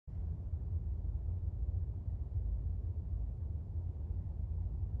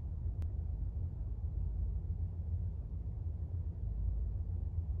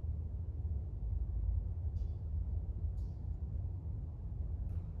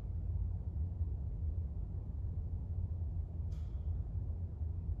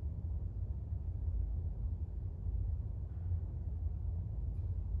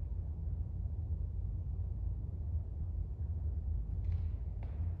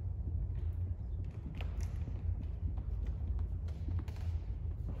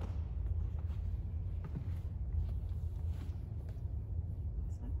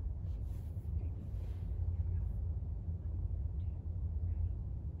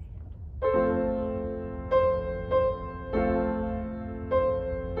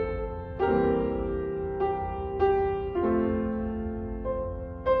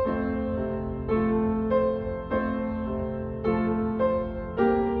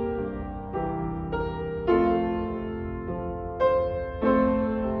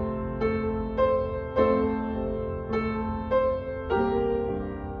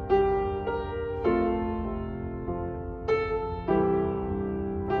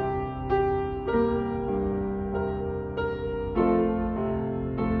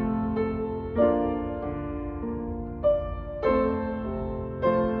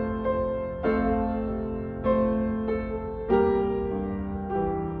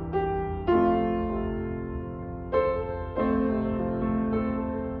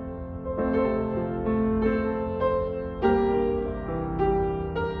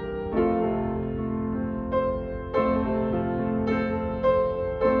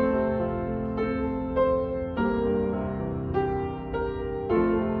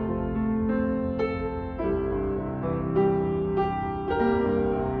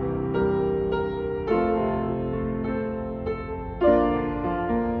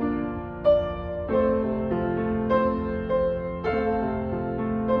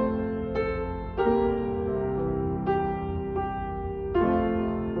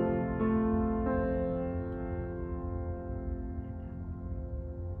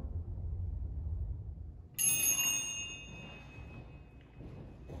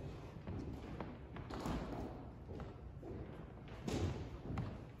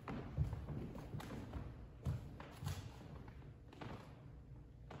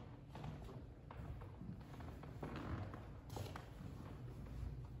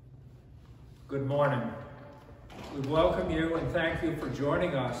Good morning. We welcome you and thank you for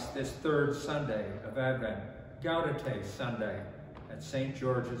joining us this third Sunday of Advent, Gaudete Sunday, at St.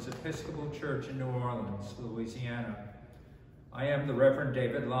 George's Episcopal Church in New Orleans, Louisiana. I am the Reverend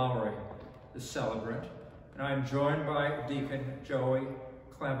David Lowry, the celebrant, and I am joined by Deacon Joey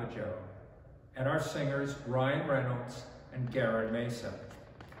Clavijo and our singers Ryan Reynolds and Garrett Mesa.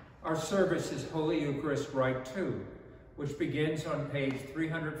 Our service is Holy Eucharist Rite II, which begins on page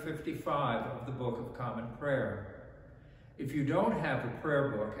 355 of the Book of Common Prayer. If you don't have a prayer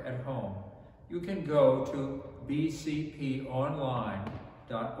book at home, you can go to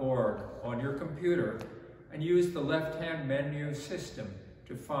bcponline.org on your computer and use the left-hand menu system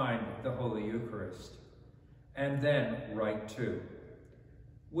to find the Holy Eucharist, and then Rite II.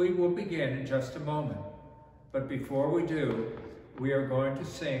 We will begin in just a moment, but before we do, we are going to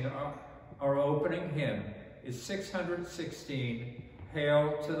sing our opening hymn, is 616,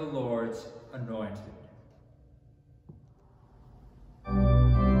 Hail to the Lord's Anointed.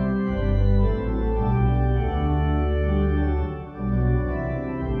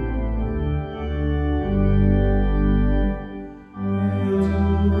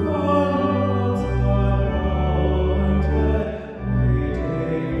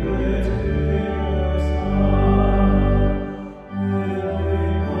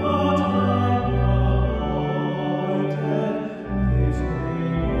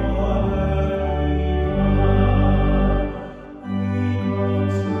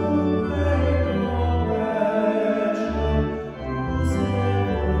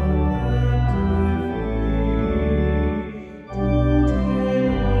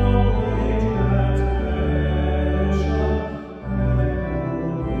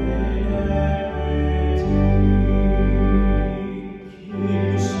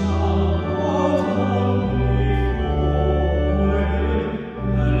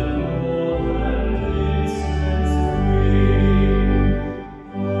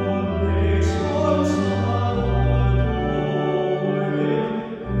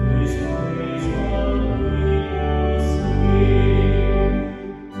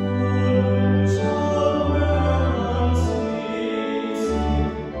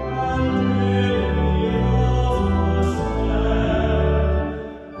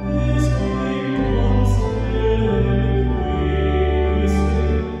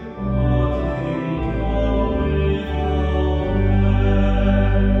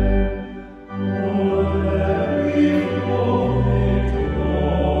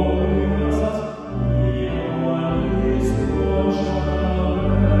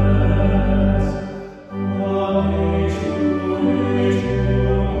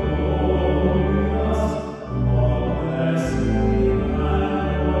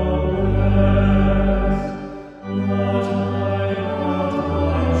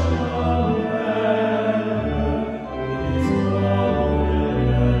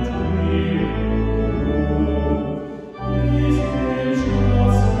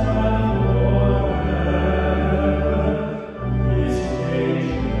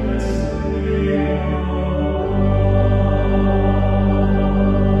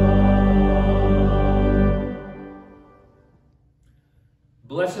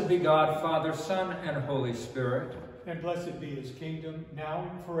 Blessed be God, Father, Son, and Holy Spirit. And blessed be his kingdom, now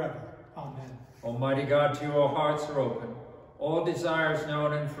and forever. Amen. Almighty God, to you all hearts are open, all desires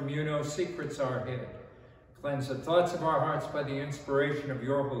known, and from you no secrets are hid. Cleanse the thoughts of our hearts by the inspiration of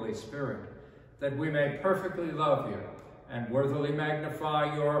your Holy Spirit, that we may perfectly love you and worthily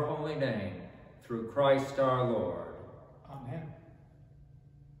magnify your holy name, through Christ our Lord. Amen.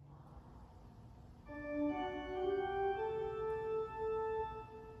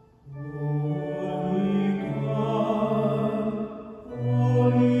 Oh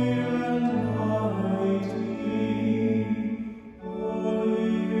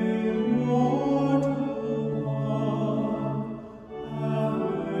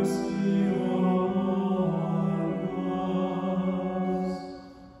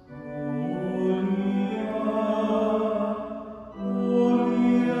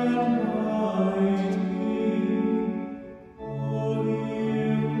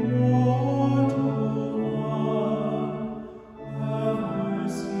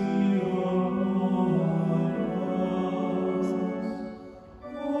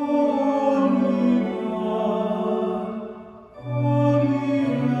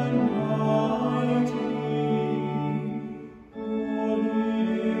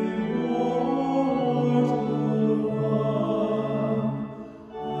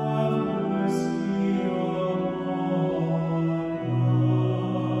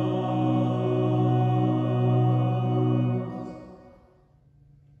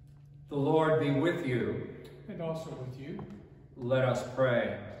with you. And also with you. Let us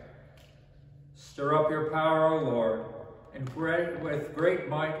pray. Stir up your power, O Lord, and with great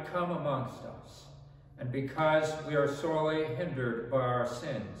might come amongst us. And because we are sorely hindered by our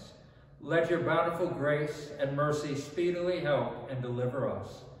sins, let your bountiful grace and mercy speedily help and deliver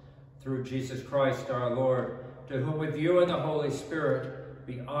us. Through Jesus Christ our Lord, to whom with you and the Holy Spirit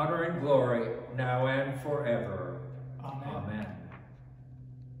be honor and glory, now and forever. Amen. Amen.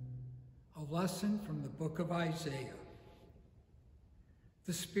 A lesson from the book of Isaiah.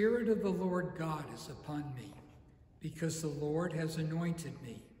 The Spirit of the Lord God is upon me, because the Lord has anointed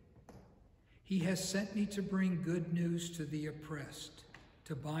me. He has sent me to bring good news to the oppressed,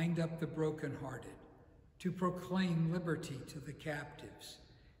 to bind up the brokenhearted, to proclaim liberty to the captives,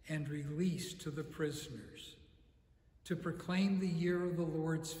 and release to the prisoners, to proclaim the year of the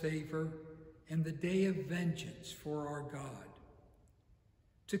Lord's favor and the day of vengeance for our God,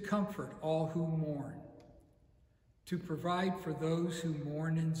 to comfort all who mourn, to provide for those who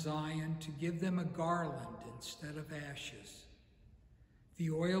mourn in Zion, to give them a garland instead of ashes,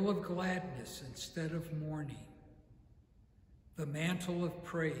 the oil of gladness instead of mourning, the mantle of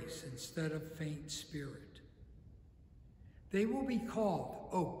praise instead of faint spirit. They will be called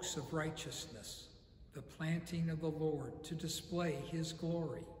oaks of righteousness, the planting of the Lord to display his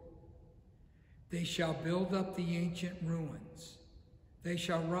glory. They shall build up the ancient ruins. They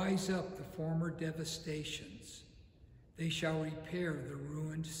shall rise up the former devastations. They shall repair the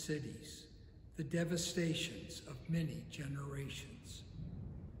ruined cities, the devastations of many generations.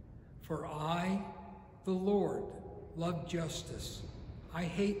 For I, the Lord, love justice. I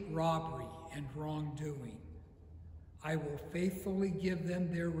hate robbery and wrongdoing. I will faithfully give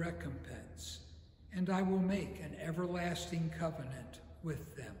them their recompense, and I will make an everlasting covenant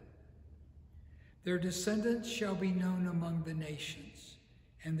with them. Their descendants shall be known among the nations,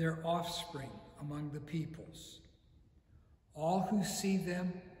 and their offspring among the peoples. All who see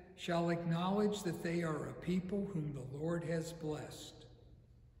them shall acknowledge that they are a people whom the Lord has blessed.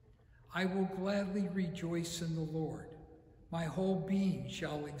 I will gladly rejoice in the Lord. My whole being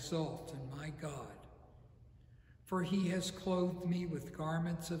shall exult in my God. For he has clothed me with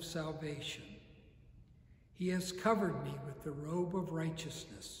garments of salvation. He has covered me with the robe of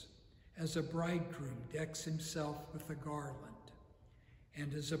righteousness, as a bridegroom decks himself with a garland,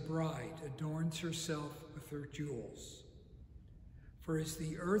 and as a bride adorns herself with her jewels. For as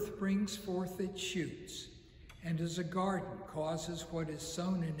the earth brings forth its shoots, and as a garden causes what is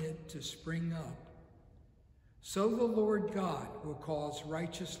sown in it to spring up, so the Lord God will cause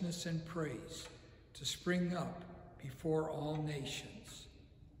righteousness and praise to spring up before all nations.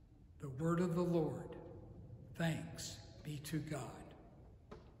 The word of the Lord. Thanks be to God.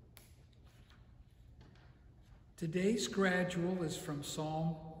 Today's gradual is from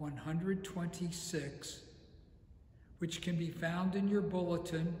Psalm 126, which can be found in your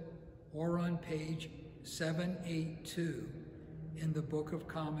bulletin or on page 782 in the Book of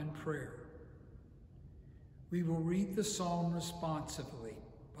Common Prayer. We will read the psalm responsively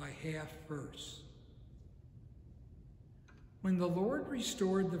by half verse. When the Lord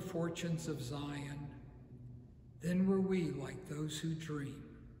restored the fortunes of Zion, then were we like those who dream.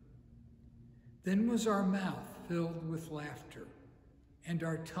 Then was our mouth filled with laughter, and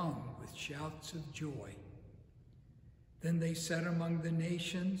our tongue with shouts of joy. Then they said among the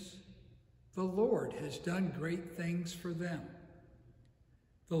nations, the Lord has done great things for them.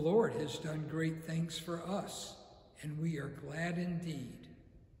 The Lord has done great things for us, and we are glad indeed.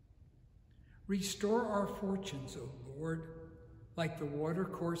 Restore our fortunes, O Lord, like the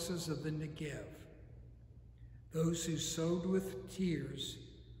watercourses of the Negev. Those who sowed with tears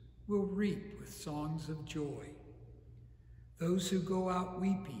will reap with songs of joy. Those who go out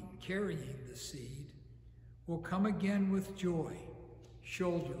weeping, carrying the seed, will come again with joy,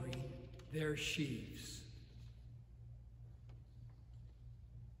 shouldering their sheaves.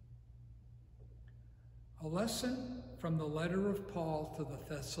 A lesson from the letter of Paul to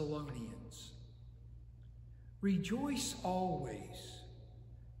the Thessalonians. Rejoice always,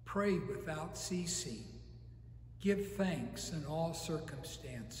 pray without ceasing, give thanks in all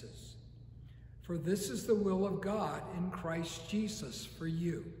circumstances, for this is the will of God in Christ Jesus for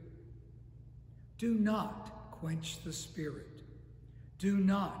you. Do not quench the Spirit. Do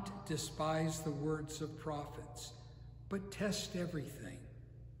not despise the words of prophets, but test everything.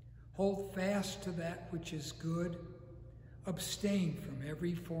 Hold fast to that which is good. Abstain from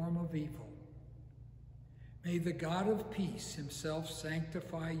every form of evil. May the God of peace himself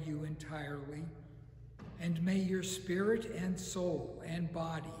sanctify you entirely, and may your spirit and soul and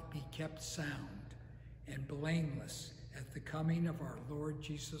body be kept sound and blameless at the coming of our Lord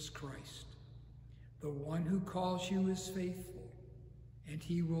Jesus Christ. The one who calls you is faithful, and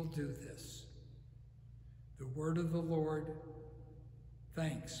he will do this. The word of the Lord.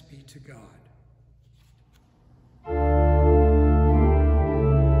 Thanks be to God.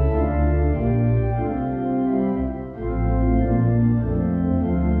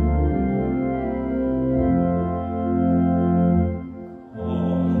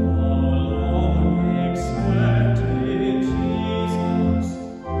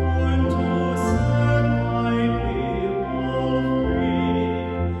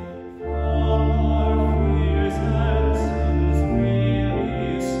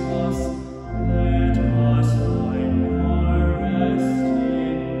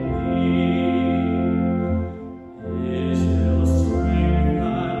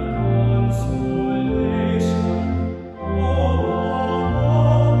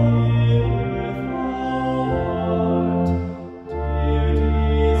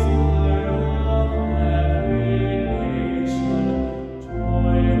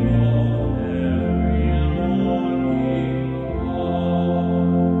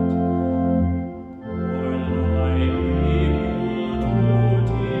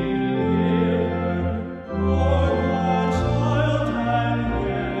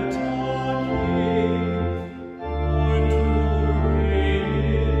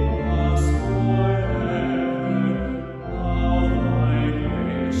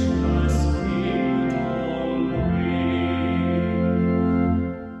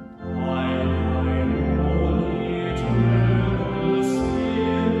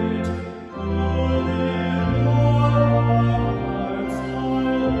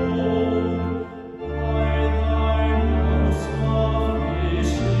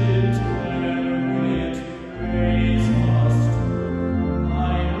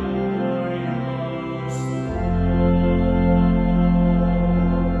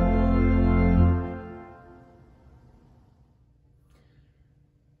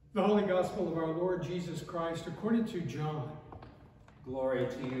 The Holy Gospel of our Lord Jesus Christ according to John. Glory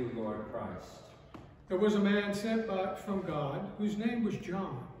to you, Lord Christ. There was a man sent from God whose name was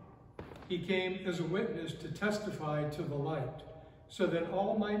John. He came as a witness to testify to the light, so that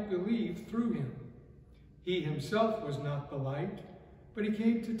all might believe through him. He himself was not the light, but he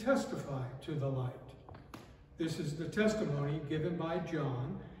came to testify to the light. This is the testimony given by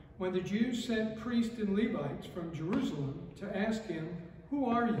John when the Jews sent priests and Levites from Jerusalem to ask him, "Who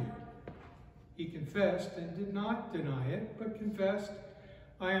are you?" He confessed and did not deny it, but confessed,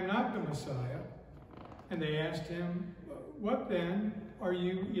 "I am not the Messiah." And they asked him, "What then? Are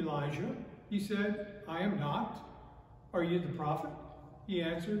you Elijah?" He said, "I am not." "Are you the prophet?" He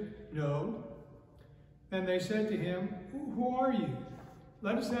answered, "No." Then they said to him, "Who are you?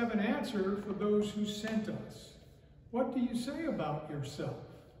 Let us have an answer for those who sent us. What do you say about yourself?"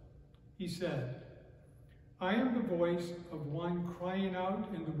 He said, "I am the voice of one crying out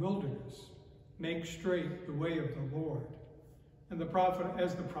in the wilderness, 'Make straight the way of the Lord.' And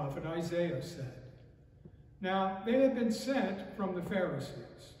as the prophet Isaiah said." Now they had been sent from the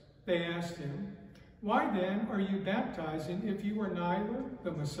Pharisees. They asked him, "Why then are you baptizing if you are neither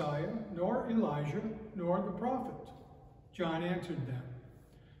the Messiah, nor Elijah, nor the prophet?" John answered them,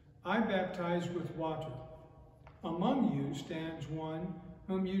 "I baptize with water. Among you stands one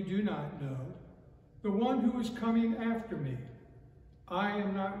whom you do not know, the one who is coming after me. I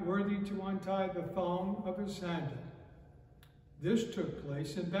am not worthy to untie the thong of his sandal." This took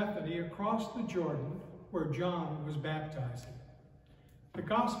place in Bethany across the Jordan, where John was baptizing. The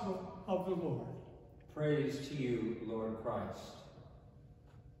Gospel of the Lord. Praise to you, Lord Christ.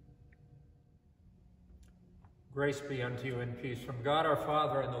 Grace be unto you and peace from God our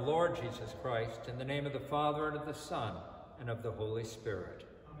Father and the Lord Jesus Christ, in the name of the Father and of the Son and of the Holy Spirit.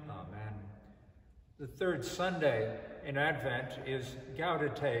 Amen. The third Sunday in Advent is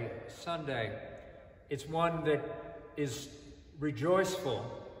Gaudete Sunday. It's one that is rejoiceful,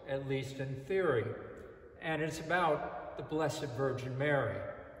 at least in theory, and it's about the Blessed Virgin Mary.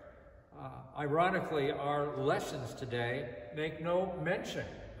 Ironically, our lessons today make no mention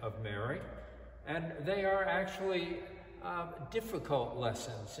of Mary, and they are actually difficult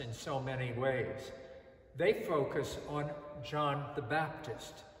lessons in so many ways. They focus on John the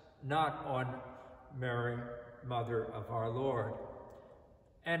Baptist, not on Mary, Mother of our Lord.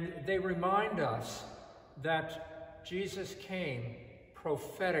 And they remind us that Jesus came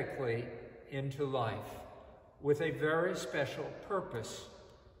prophetically into life with a very special purpose,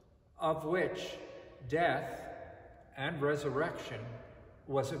 of which death and resurrection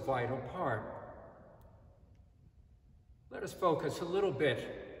was a vital part. Let us focus a little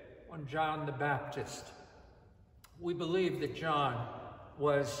bit on John the Baptist. We believe that John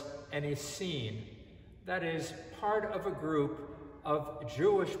was an Essene, That is, part of a group of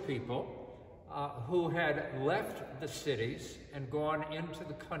Jewish people who had left the cities and gone into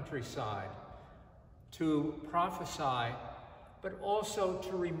the countryside to prophesy, but also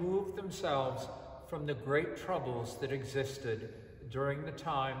to remove themselves from the great troubles that existed during the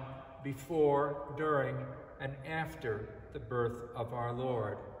time before, during, and after the birth of our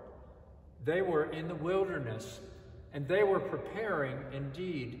Lord. They were in the wilderness, and they were preparing,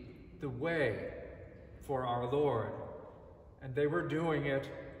 indeed, the way for our Lord. And they were doing it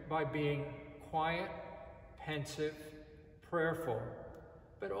by being quiet, pensive, prayerful,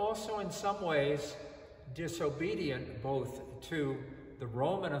 but also in some ways disobedient both to the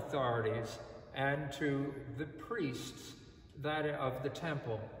Roman authorities and to the priests of the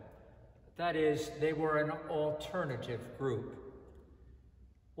temple. That is, they were an alternative group.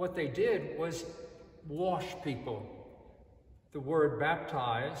 What they did was wash people. The word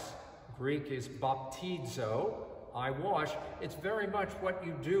baptize, Greek is baptizo, I wash. It's very much what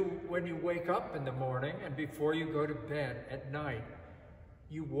you do when you wake up in the morning and before you go to bed at night.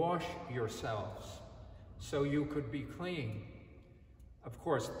 You wash yourselves so you could be clean. Of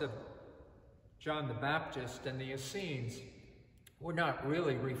course, John the Baptist and the Essenes were not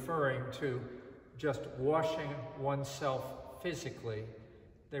really referring to just washing oneself physically.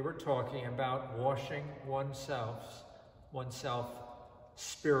 They were talking about washing oneself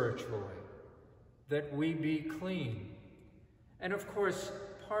spiritually, that we be clean. And of course,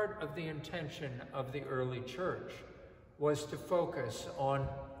 part of the intention of the early church was to focus on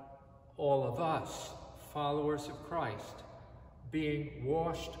all of us, followers of Christ, being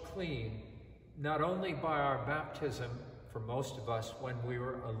washed clean, not only by our baptism, for most of us when we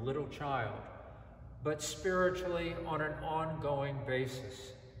were a little child, but spiritually on an ongoing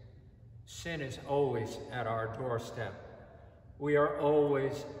basis. Sin is always at our doorstep. We are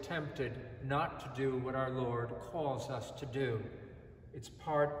always tempted not to do what our Lord calls us to do. It's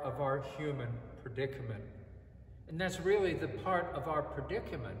part of our human predicament. And that's really the part of our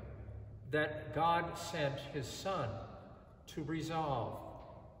predicament that God sent his Son to resolve,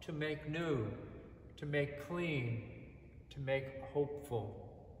 to make new, to make clean, to make hopeful.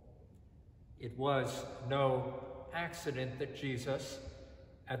 It was no accident that Jesus,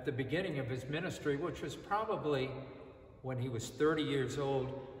 at the beginning of his ministry, which was probably when he was 30 years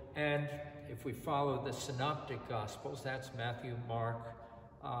old, and if we follow the synoptic gospels, that's Matthew, Mark,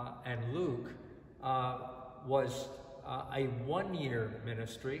 and Luke, was a one-year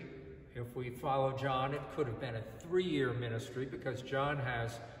ministry. If we follow John, it could have been a 3-year ministry, because John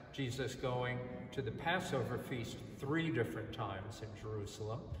has Jesus going to the Passover feast 3 different times in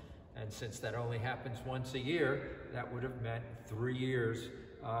Jerusalem. And since that only happens once a year, that would have meant 3 years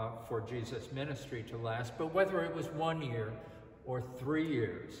for Jesus' ministry to last. But whether it was 1 year or 3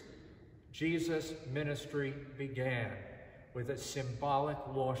 years, Jesus' ministry began with a symbolic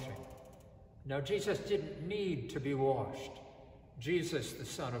washing. Now, Jesus didn't need to be washed. Jesus, the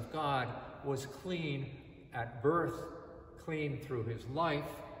Son of God, was clean at birth, clean through his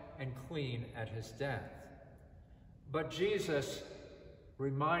life, and clean at his death. But Jesus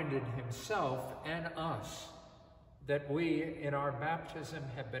reminded himself and us that we, in our baptism,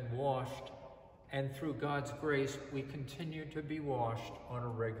 have been washed, and through God's grace, we continue to be washed on a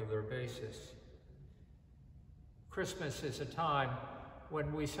regular basis. Christmas is a time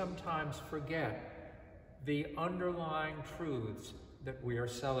when we sometimes forget the underlying truths that we are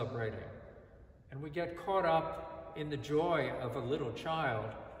celebrating, and we get caught up in the joy of a little child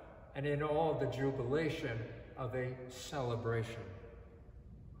and in all the jubilation of a celebration.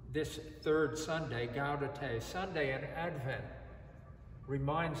 This third Sunday, Gaudete Sunday in Advent,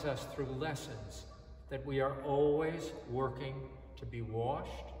 reminds us through lessons that we are always working to be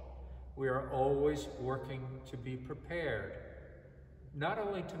washed. We are always working to be prepared, not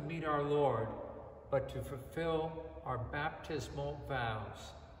only to meet our Lord, but to fulfill our baptismal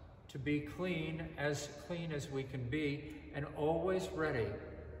vows, to be clean as we can be, and always ready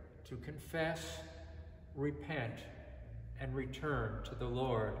to confess, repent, and return to the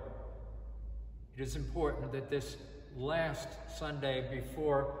Lord. It is important that this last Sunday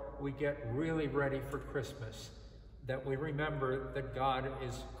before we get really ready for Christmas, that we remember that God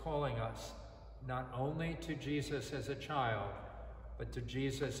is calling us not only to Jesus as a child, but to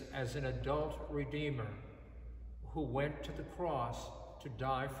Jesus as an adult Redeemer who went to the cross to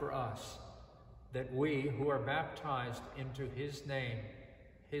die for us, that we who are baptized into his name,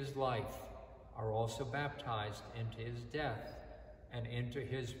 his life, are also baptized into his death and into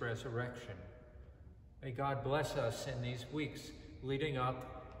his resurrection. May God bless us in these weeks leading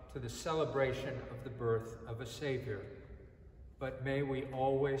up to the celebration of the birth of a Savior. But may we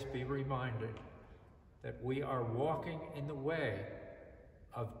always be reminded that we are walking in the way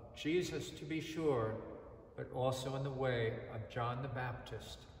of Jesus, to be sure, but also in the way of John the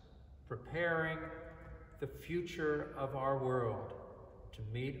Baptist, preparing the future of our world to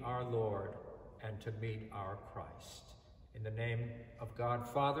meet our Lord and to meet our Christ. In the name of God,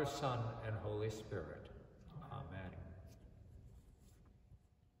 Father, Son, and Holy Spirit. Amen.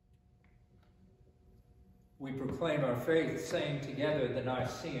 We proclaim our faith, saying together the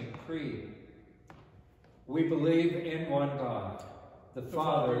Nicene Creed. We believe in one God, the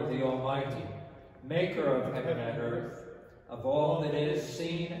Father, the Almighty, maker of heaven and earth, of all that is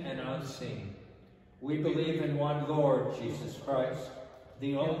seen and unseen. We believe in one Lord, Jesus Christ,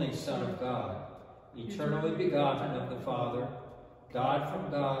 the only Son of God, eternally begotten of the Father, God from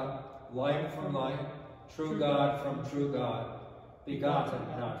God, light from light, true God from true God, begotten,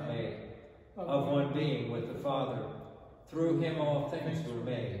 not made, of one being with the Father. Through him all things were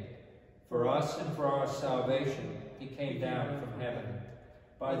made. For us and for our salvation, he came down from heaven.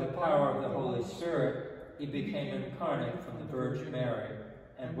 By the power of the Holy Spirit, he became incarnate from the Virgin Mary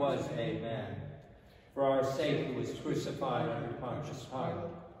and was made man. For our sake he was crucified under Pontius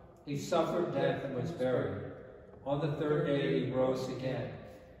Pilate. He suffered death and was buried. On the third day he rose again,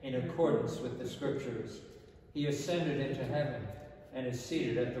 in accordance with the Scriptures. He ascended into heaven and is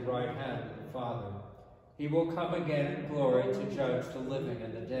seated at the right hand of the Father. He will come again in glory to judge the living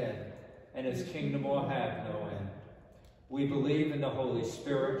and the dead, and his kingdom will have no end. We believe in the Holy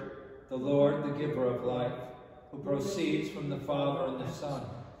Spirit, the Lord, the giver of life, who proceeds from the Father and the Son.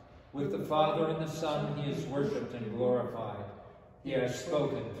 With the Father and the Son he is worshipped and glorified. He has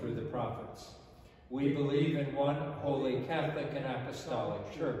spoken through the prophets. We believe in one holy Catholic and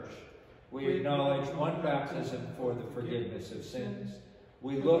Apostolic Church. We acknowledge one baptism for the forgiveness of sins.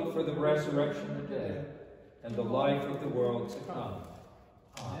 We look for the resurrection of the dead and the life of the world to come.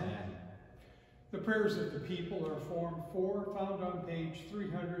 Amen. The prayers of the people are Form 4, found on page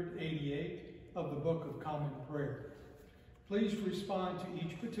 388 of the Book of Common Prayer. Please respond to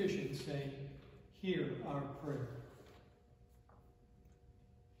each petition saying, "Hear our prayer."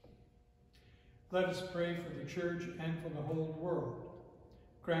 Let us pray for the Church and for the whole world.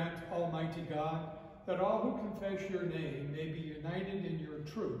 Grant, Almighty God, that all who confess your name may be united in your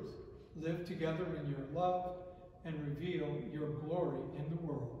truth, live together in your love, and reveal your glory in the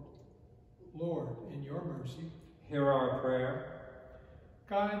world. Lord, in your mercy, hear our prayer.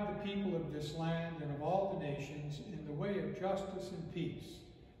 Guide the people of this land and of all the nations in the way of justice and peace,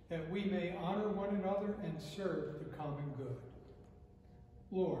 that we may honor one another and serve the common good.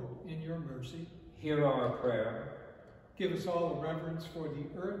 Lord, in your mercy, hear our prayer. Give us all a reverence for the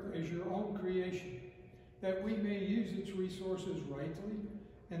earth as your own creation, that we may use its resources rightly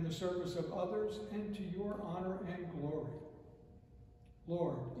in the service of others and to your honor and glory.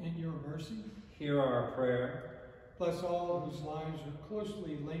 Lord, in your mercy, hear our prayer. Bless all whose lives are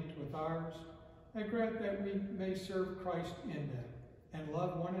closely linked with ours, and grant that we may serve Christ in them and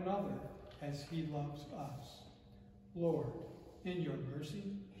love one another as he loves us. Lord, in your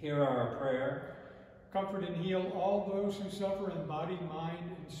mercy, hear our prayer. Comfort and heal all those who suffer in body,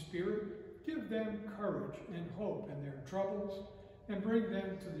 mind, and spirit. Give them courage and hope in their troubles, and bring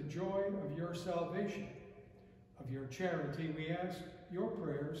them to the joy of your salvation. Of your charity, we ask your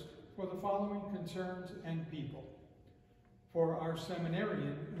prayers for the following concerns and people. For our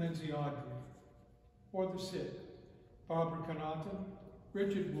seminarian, Lindsay Audrey. For the sick, Barbara Connaughton,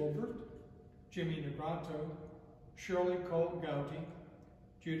 Richard Wolbert, Jimmy Negrato, Shirley Cole Gouty,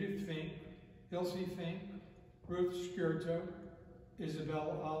 Judith Fink, Ilse Fink, Ruth Skirto,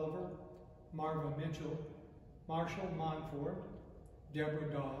 Isabel Oliver, Marva Mitchell, Marshall Montfort,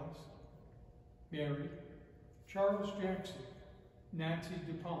 Deborah Dawes, Mary, Charles Jackson, Nancy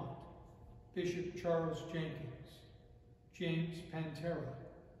DuPont, Bishop Charles Jenkins, James Pantera,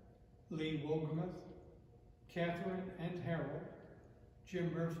 Lee Wolgamuth, Catherine and Harold,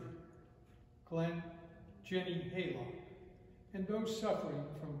 Jim Murphy, Glenn, Jenny Haylock, and those suffering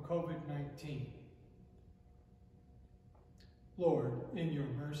from COVID-19. Lord, in your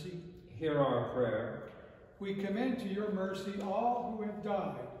mercy, hear our prayer. We commend to your mercy all who have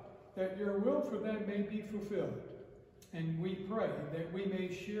died, that your will for them may be fulfilled. And we pray that we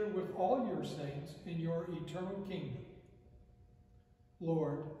may share with all your saints in your eternal kingdom.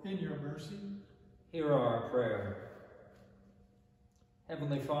 Lord, in your mercy, hear our prayer.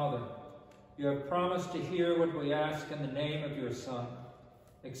 Heavenly Father, you have promised to hear what we ask in the name of your Son.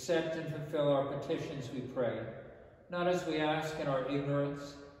 Accept and fulfill our petitions, we pray, not as we ask in our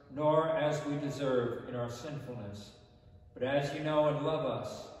ignorance, nor as we deserve in our sinfulness, but as you know and love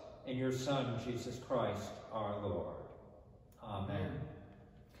us in your Son, Jesus Christ, our Lord. Amen.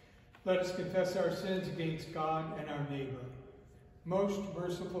 Let us confess our sins against God and our neighbor. Most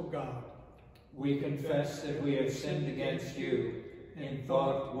merciful God, we confess that we have sinned against you in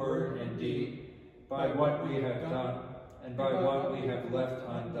thought, word, and deed, by what we have done and by what we have left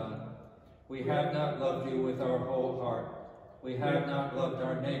undone. We have not loved you with our whole heart. We have not loved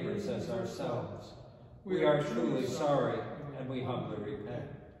our neighbors as ourselves. We are truly sorry, and we humbly repent.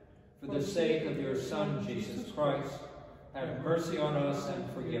 For the sake of your Son, Jesus Christ, have mercy on us and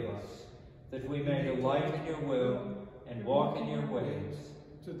forgive us, that we may delight in your will and walk in your ways,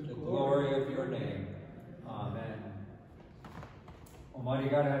 to the glory of your name. Amen. Almighty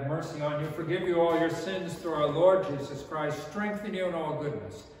God, have mercy on you, forgive you all your sins through our Lord Jesus Christ, strengthen you in all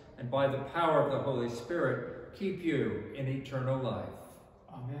goodness, and by the power of the Holy Spirit, keep you in eternal life.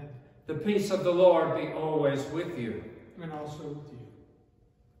 Amen. The peace of the Lord be always with you. And also with you.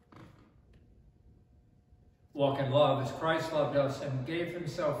 Walk in love as Christ loved us and gave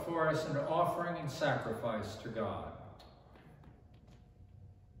himself for us an offering and sacrifice to God.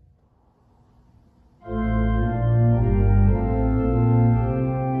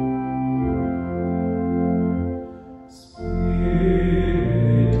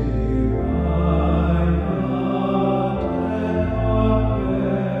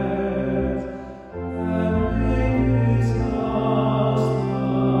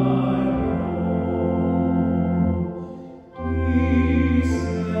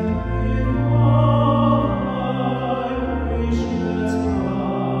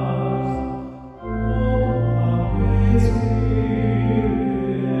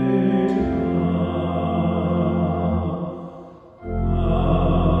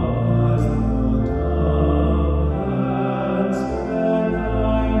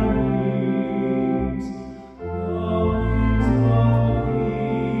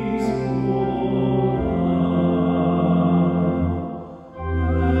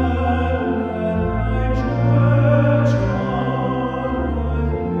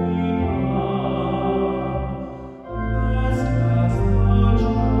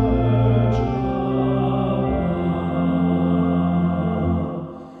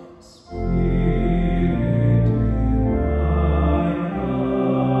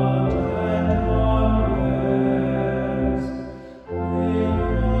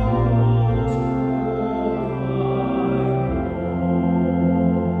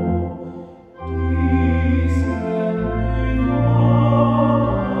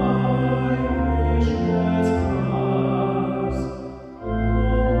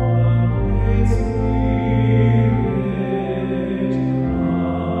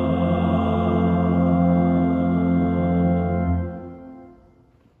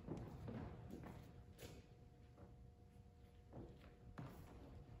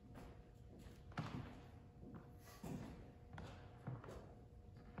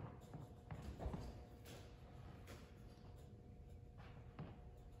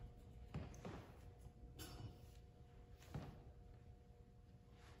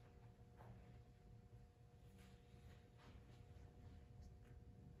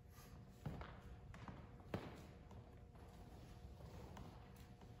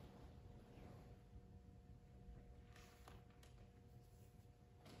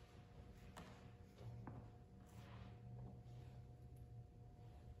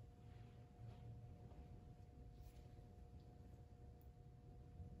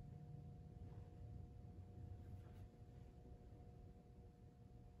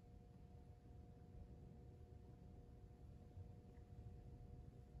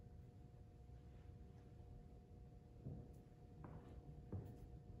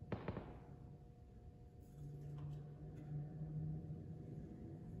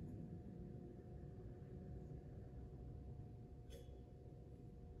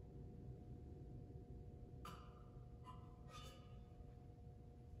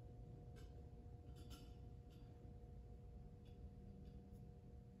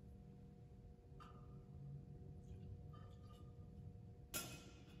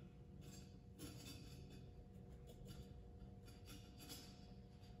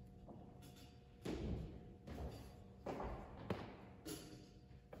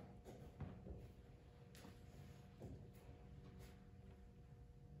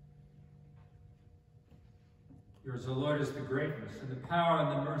 Yours, O Lord, is the greatness and the power and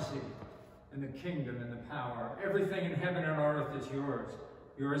the mercy and the kingdom and the power. Everything in heaven and earth is yours.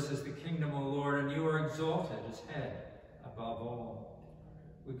 Yours is the kingdom, O Lord, and you are exalted as head above all.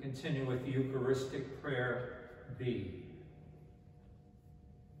 We continue with the Eucharistic prayer B.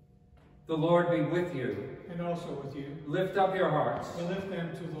 The Lord be with you. And also with you. Lift up your hearts. We lift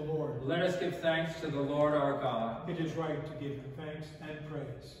them to the Lord. Let us give thanks to the Lord our God. It is right to give him thanks and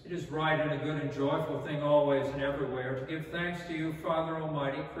praise. It is right and a good and joyful thing always and everywhere to give thanks to you, Father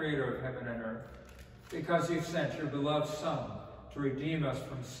Almighty, creator of heaven and earth, because you sent your beloved Son to redeem us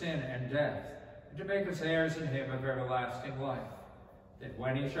from sin and death, and to make us heirs in him of everlasting life, that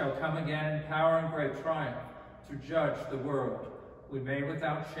when he shall come again in power and great triumph to judge the world, we may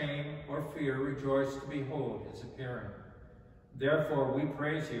without shame or fear rejoice to behold his appearing. Therefore we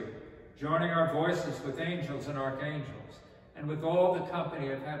praise you, joining our voices with angels and archangels, and with all the company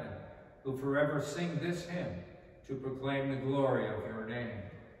of heaven, who forever sing this hymn to proclaim the glory of your name.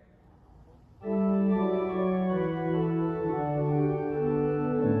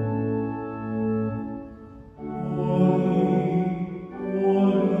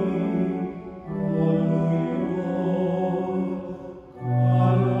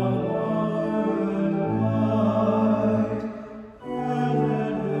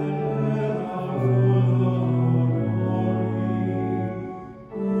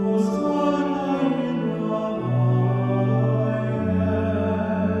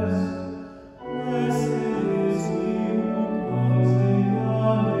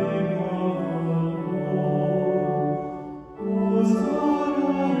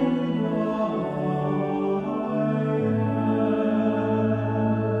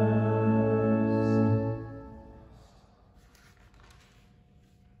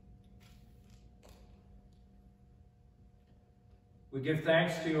 We give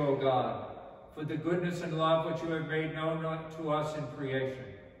thanks to you, O God, for the goodness and love which you have made known to us in creation,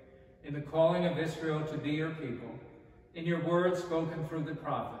 in the calling of Israel to be your people, in your word spoken through the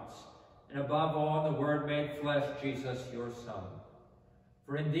prophets, and above all in the word made flesh, Jesus, your Son.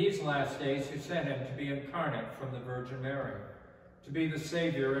 For in these last days you sent him to be incarnate from the Virgin Mary, to be the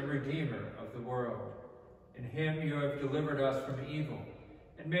Savior and Redeemer of the world. In him you have delivered us from evil,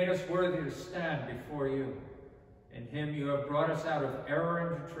 and made us worthy to stand before you. In him you have brought us out of error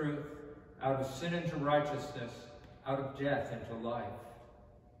into truth, out of sin into righteousness, out of death into life.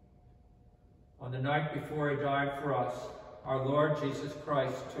 On the night before he died for us, our Lord Jesus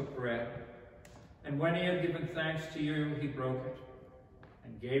Christ took bread, and when he had given thanks to you, he broke it,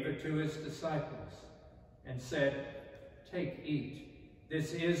 and gave it to his disciples, and said, "Take, eat.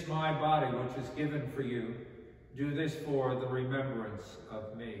 This is my body, which is given for you. Do this for the remembrance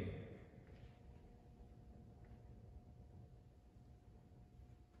of me."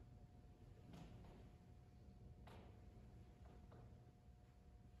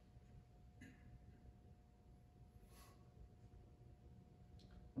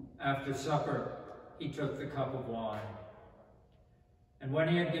 After supper, he took the cup of wine. And when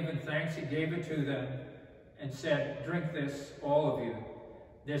he had given thanks, he gave it to them and said, "Drink this, all of you.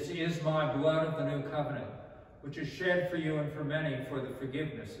 This is my blood of the new covenant, which is shed for you and for many for the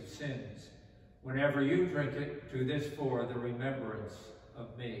forgiveness of sins. Whenever you drink it, do this for the remembrance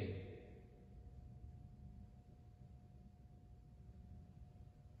of me."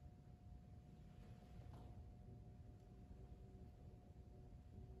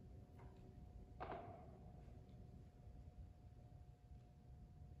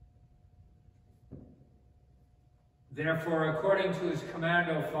 Therefore, according to his command,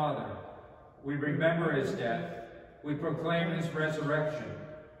 O Father, we remember his death, we proclaim his resurrection,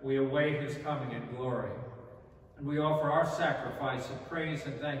 we await his coming in glory. And we offer our sacrifice of praise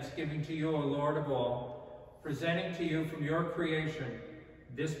and thanksgiving to you, O Lord of all, presenting to you from your creation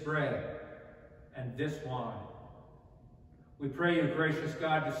this bread and this wine. We pray you, gracious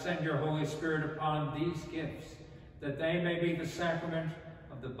God, to send your Holy Spirit upon these gifts, that they may be the sacrament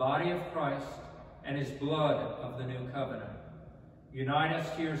of the body of Christ and his blood of the new covenant. Unite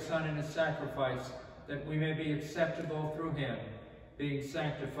us to your Son in his sacrifice, that we may be acceptable through him, being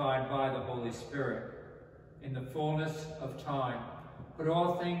sanctified by the Holy Spirit. In the fullness of time, put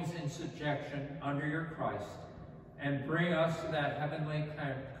all things in subjection under your Christ, and bring us to that heavenly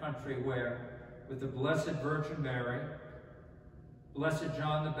country where, with the Blessed Virgin Mary, Blessed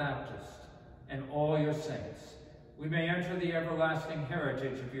John the Baptist, and all your saints, we may enter the everlasting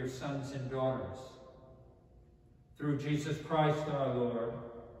heritage of your sons and daughters. Through Jesus Christ our Lord,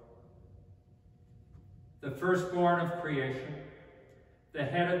 the firstborn of creation, the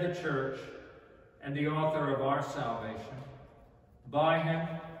head of the church, and the author of our salvation, by him,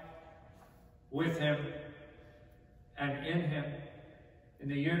 with him, and in him, in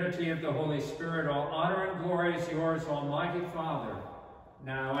the unity of the Holy Spirit, all honor and glory is yours, Almighty Father,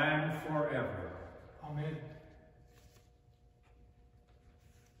 now and forever. Amen.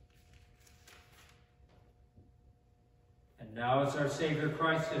 And And now as our Savior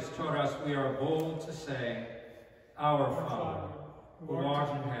Christ has taught us, we are bold to say, Our Father, who art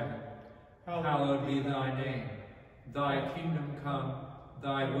in heaven, hallowed be thy name. Thy kingdom come,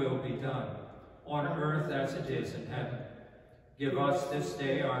 thy will be done, on earth as it is in heaven. Give us this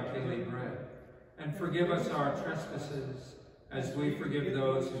day our daily bread, and forgive us our trespasses, as we forgive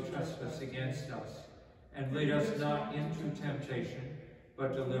those who trespass against us. And lead us not into temptation,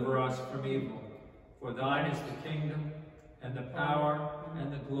 but deliver us from evil. For thine is the kingdom, and the power,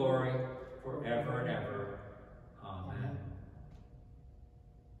 and the glory, forever and ever. Amen.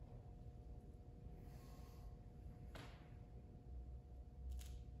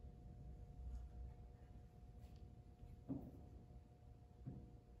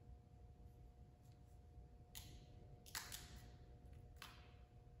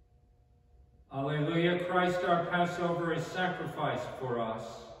 Alleluia, Christ our Passover is sacrificed for us.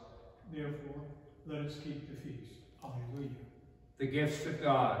 Therefore, let us keep the feast. Alleluia. The gifts of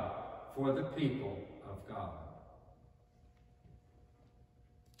God for the people of God.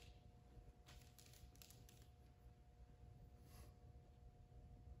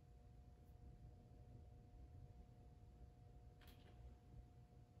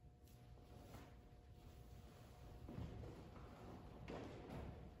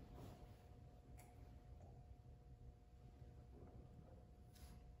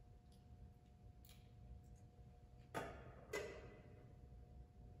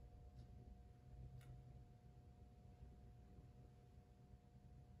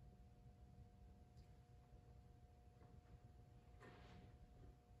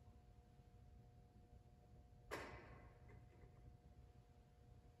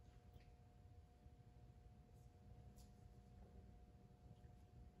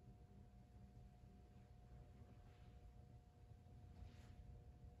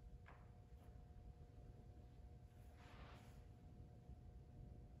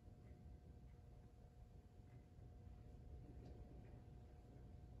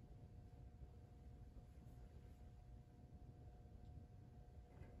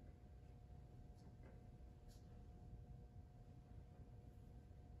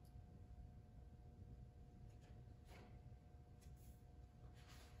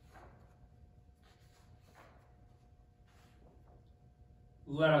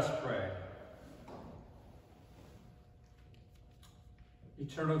 Let us pray.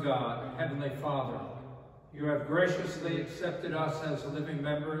 Eternal God, Heavenly Father, you have graciously accepted us as living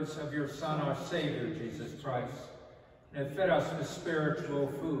members of your Son, our Savior, Jesus Christ, and have fed us with spiritual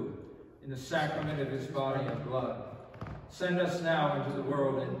food in the sacrament of his body and blood. Send us now into the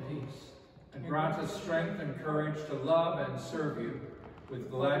world in peace, and grant us strength and courage to love and serve you with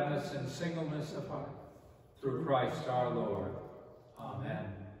gladness and singleness of heart. Through Christ our Lord. Amen.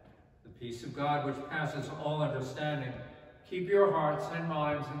 The peace of God, which passes all understanding, keep your hearts and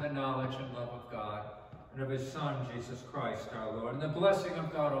minds in the knowledge and love of God and of his Son, Jesus Christ our Lord. And the blessing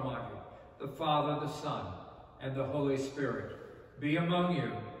of God Almighty, the Father, the Son, and the Holy Spirit be among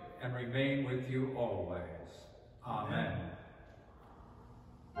you and remain with you always. Amen.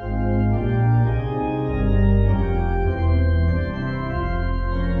 Amen.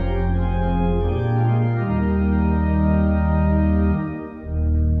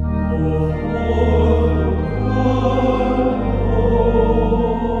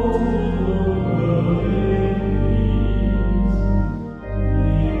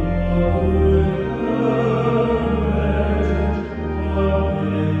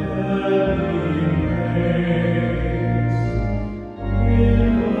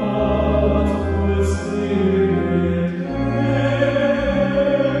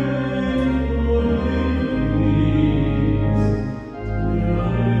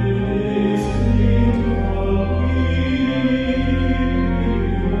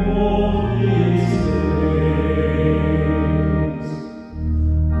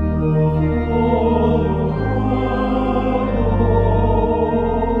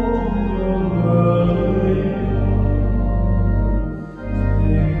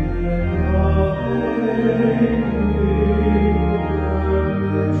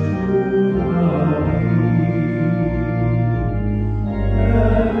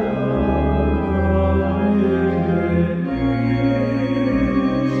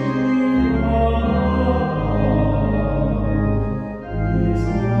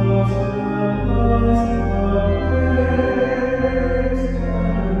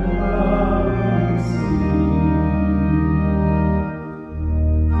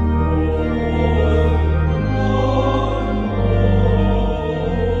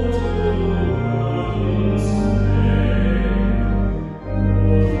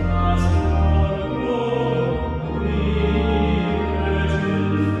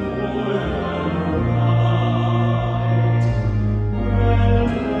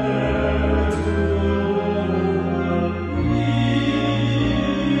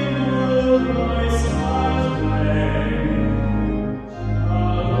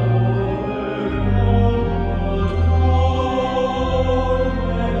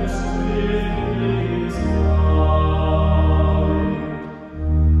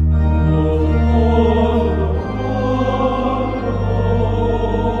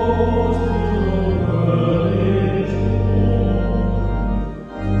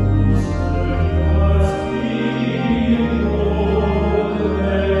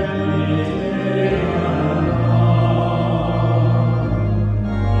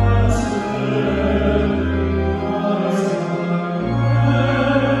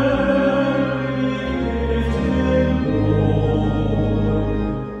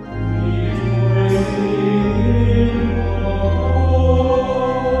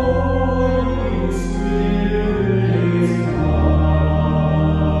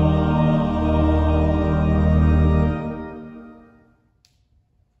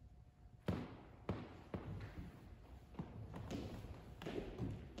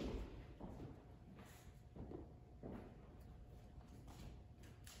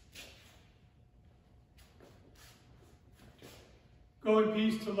 Go in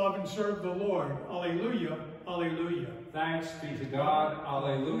peace to love and serve the Lord. Alleluia, alleluia. Thanks be to God.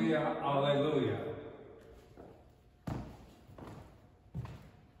 Alleluia, alleluia.